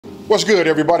What's good,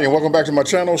 everybody, and welcome back to my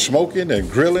channel, Smoking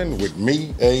and Grilling with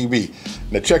me, AB.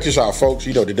 Now check this out, folks.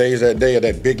 You know, today is that day of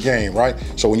that big game, right?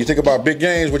 So when you think about big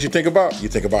games, what you think about? You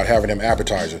think about having them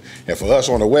appetizers. And for us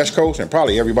on the West Coast, and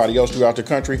probably everybody else throughout the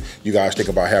country, you guys think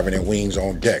about having them wings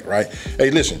on deck, right?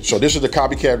 Hey, listen, so this is the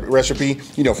Copycat recipe,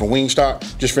 you know, from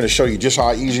Wingstop. Just finna show you just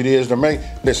how easy it is to make.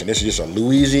 Listen, this is just a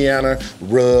Louisiana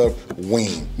Rub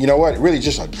wing. You know what? Really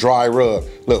just a dry rub.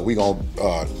 Look, we gonna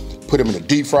put them in the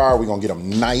deep fryer. We're gonna get them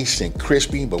nice and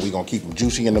crispy, but we're gonna keep them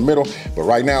juicy in the middle. But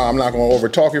right now, I'm not gonna over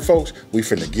talk it, folks. We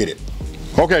finna get it.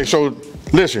 Okay, so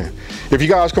listen, if you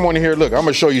guys come on in here, look, I'm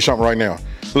gonna show you something right now.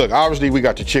 Look, obviously we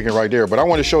got the chicken right there, but I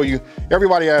wanna show you,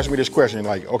 everybody asks me this question,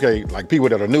 like, okay, like people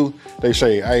that are new, they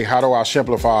say, hey, how do I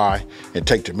simplify and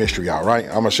take the mystery out, right?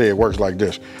 I'm gonna say it works like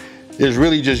this. It's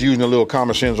really just using a little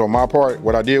common sense on my part.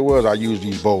 What I did was I used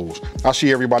these bowls. I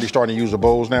see everybody starting to use the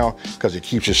bowls now because it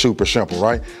keeps it super simple,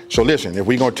 right? So listen, if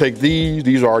we're gonna take these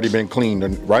have already been cleaned,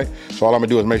 right? So all I'm gonna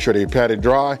do is make sure they patted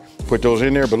dry, put those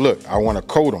in there. But look, I wanna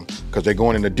coat them because they're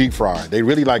going in the deep fryer. They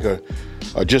really like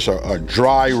just a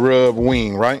dry rub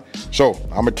wing, right? So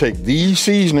I'm gonna take these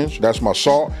seasonings, that's my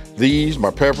salt, these, my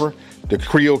pepper, the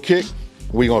Creole Kick.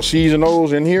 We're gonna season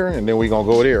those in here and then we're gonna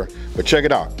go there. But check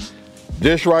it out.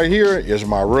 This right here is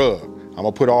my rub. I'm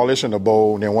gonna put all this in the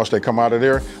bowl, and then once they come out of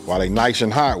there, while they nice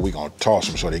and hot, we're gonna toss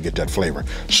them so they get that flavor.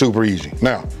 Super easy.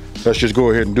 Now, let's just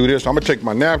go ahead and do this. I'm gonna take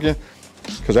my napkin,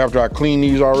 because after I clean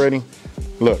these already,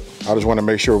 look, I just wanna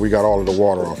make sure we got all of the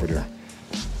water off of there.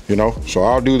 You know, so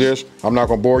I'll do this. I'm not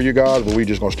gonna bore you guys, but we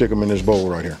just gonna stick them in this bowl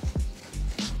right here.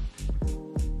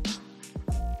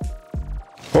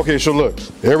 Okay, so look,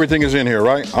 everything is in here,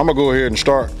 right? I'm gonna go ahead and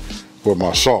start with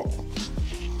my salt.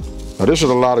 Now this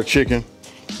is a lot of chicken,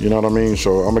 you know what I mean?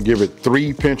 So I'm gonna give it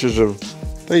 3 pinches of,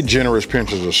 they generous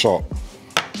pinches of salt.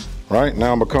 Right,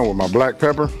 now I'm gonna come with my black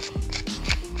pepper.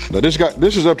 Now this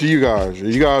is up to you guys.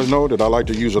 You guys know that I like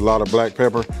to use a lot of black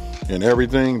pepper in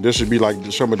everything. This would be like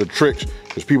some of the tricks,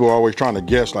 because people are always trying to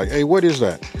guess like, hey, what is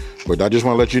that? But I just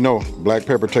wanna let you know, black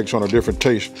pepper takes on a different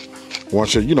taste.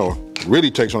 Once it, you know, really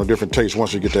takes on a different taste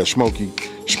once you get that smoky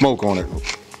smoke on it.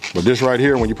 But this right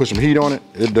here, when you put some heat on it,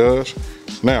 it does.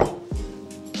 Now,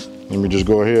 let me just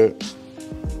go ahead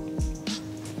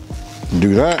and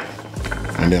do that.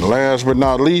 And then last but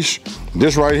not least,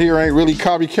 this right here ain't really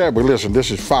Copycat, but listen,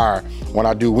 this is fire. When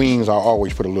I do wings, I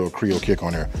always put a little Creole Kick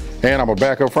on there. And I'm gonna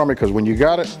back up from it, because when you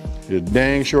got it, it's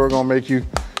dang sure gonna make you,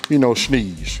 you know,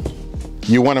 sneeze.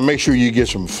 You wanna make sure you get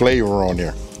some flavor on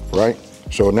there, right?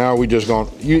 So now we just gonna,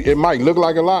 it might look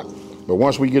like a lot, but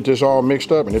once we get this all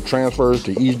mixed up and it transfers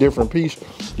to each different piece,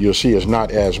 you'll see it's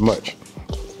not as much.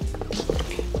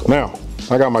 Now,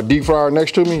 I got my deep fryer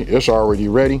next to me. It's already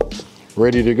ready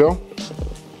to go.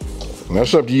 And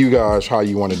that's up to you guys how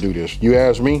you want to do this. You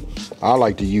ask me, I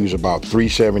like to use about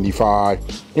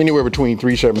 375, anywhere between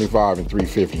 375 and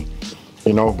 350,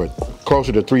 you know, but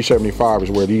closer to 375 is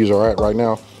where these are at right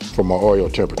now for my oil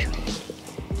temperature.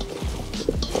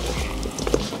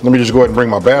 Let me just go ahead and bring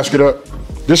my basket up.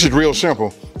 This is real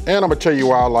simple. And I'm gonna tell you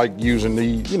why I like using the,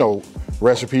 you know,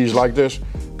 recipes like this.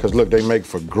 Because look, they make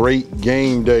for great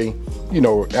game day, you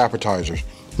know, appetizers.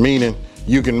 Meaning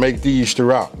you can make these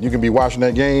throughout. You can be watching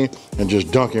that game and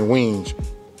just dunking wings.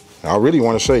 I really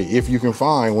want to say, if you can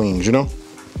find wings, you know?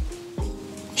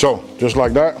 So, just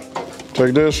like that,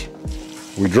 take this,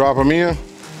 we drop them in,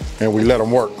 and we let them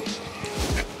work.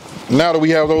 Now that we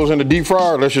have those in the deep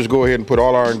fryer, let's just go ahead and put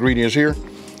all our ingredients here.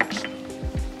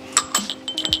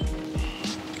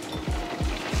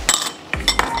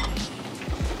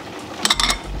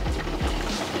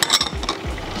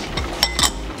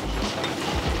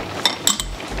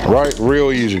 Right,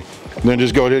 real easy. And then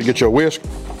just go ahead and get your whisk,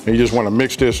 and you just want to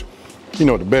mix this, you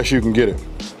know, the best you can get it.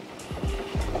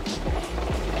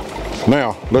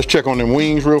 Now, let's check on them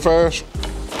wings real fast.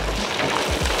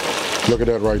 Look at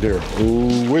that right there.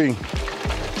 Ooh-wee.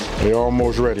 They're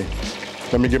almost ready.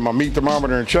 Let me get my meat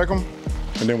thermometer and check them,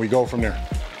 and then we go from there.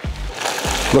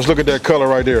 Let's look at that color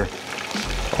right there.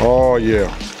 Oh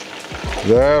yeah,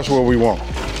 that's what we want.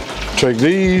 Take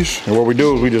these, and what we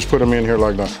do is we just put them in here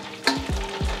like that.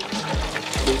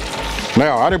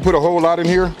 Now, I didn't put a whole lot in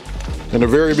here in the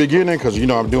very beginning because, you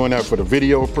know, I'm doing that for the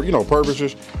video, you know,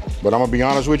 purposes. But I'm gonna be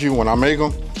honest with you, when I make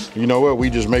them, you know what, we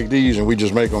just make these and we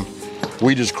just make them,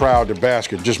 we just crowd the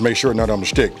basket, just make sure none of them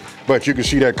stick. But you can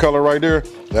see that color right there,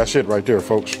 that's it right there,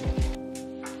 folks.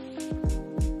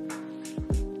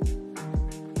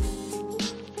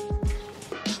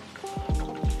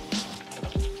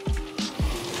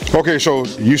 Okay, so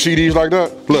you see these like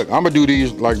that? Look, I'm gonna do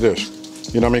these like this.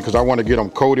 You know what I mean? Because I want to get them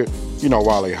coated, you know,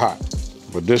 while they hot.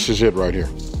 But this is it right here.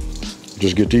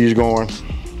 Just get these going.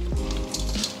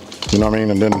 You know what I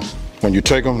mean? And then when you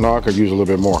take them, now I could use a little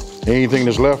bit more. Anything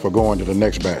that's left will go into the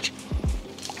next batch.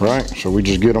 Right? So we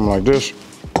just get them like this.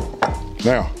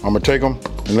 Now, I'm gonna take them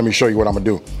and let me show you what I'm gonna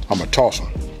do. I'm gonna toss them.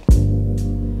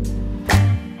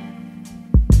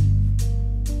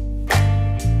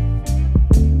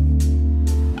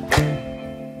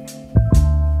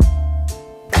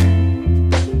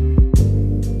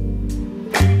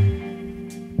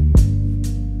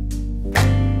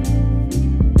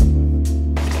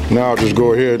 Now I'll just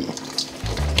go ahead,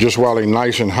 just while they're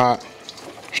nice and hot,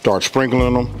 start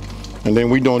sprinkling them. And then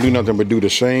we don't do nothing but do the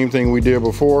same thing we did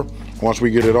before. Once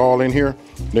we get it all in here,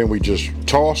 then we just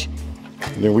toss.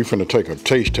 And then we finna take a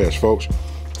taste test, folks.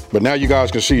 But now you guys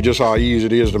can see just how easy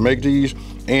it is to make these.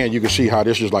 And you can see how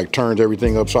this just like turns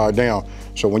everything upside down.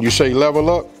 So when you say level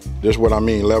up, this is what I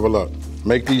mean, level up.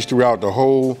 Make these throughout the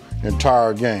whole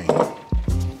entire game.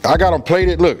 I got them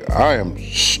plated. Look, I am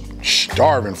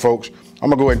starving, folks. I'm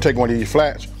gonna go ahead and take one of these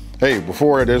flats. Hey,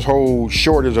 before this whole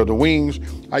shortage of the wings,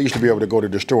 I used to be able to go to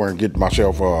the store and get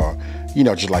myself, you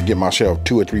know, just like get myself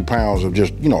 2 or 3 pounds of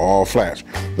just, you know, all flats.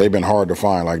 They've been hard to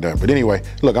find like that. But anyway,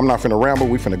 look, I'm not finna ramble.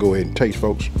 We finna go ahead and taste,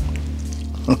 folks.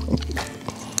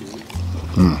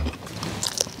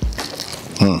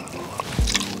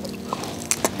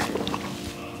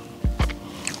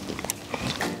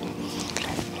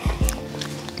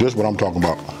 This is what I'm talking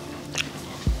about.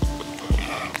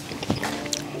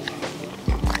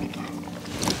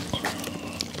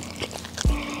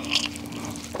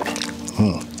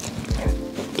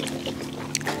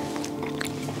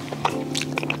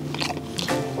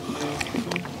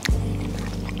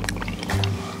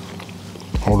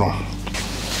 Hold on.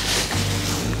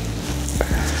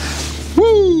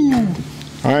 Woo!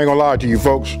 I ain't gonna lie to you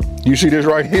folks. You see this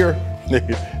right here?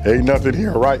 Ain't nothing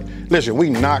here, right? Listen, we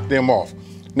knocked them off.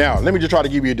 Now, let me just try to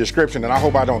give you a description, and I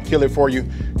hope I don't kill it for you,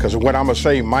 because what I'm gonna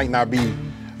say might not be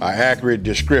an accurate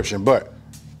description, but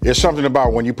it's something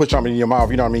about when you put something in your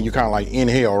mouth, you know what I mean? You kind of like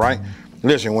inhale, right?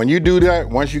 Listen, when you do that,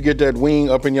 once you get that wing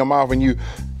up in your mouth and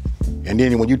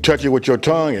then when you touch it with your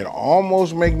tongue, it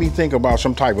almost make me think about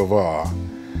some type of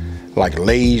like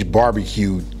Lay's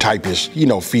barbecue type-ish, you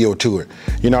know, feel to it.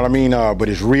 You know what I mean? But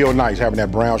it's real nice having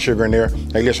that brown sugar in there.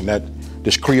 Hey, listen,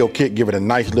 this Creole Kick, give it a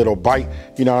nice little bite.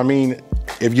 You know what I mean?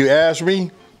 If you ask me,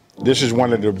 this is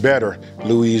one of the better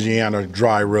Louisiana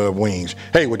dry rub wings.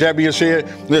 Hey, with that being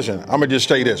said, listen, I'm gonna just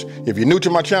say this. If you're new to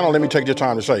my channel, let me take this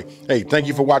time to say, hey, thank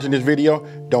you for watching this video.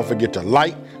 Don't forget to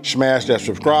like, smash that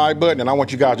subscribe button, and I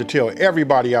want you guys to tell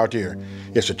everybody out there,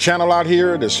 it's a channel out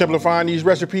here that's simplifying these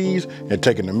recipes and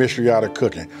taking the mystery out of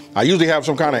cooking. I usually have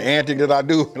some kind of antic that I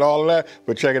do and all of that,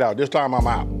 but check it out. This time I'm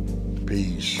out.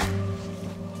 Peace.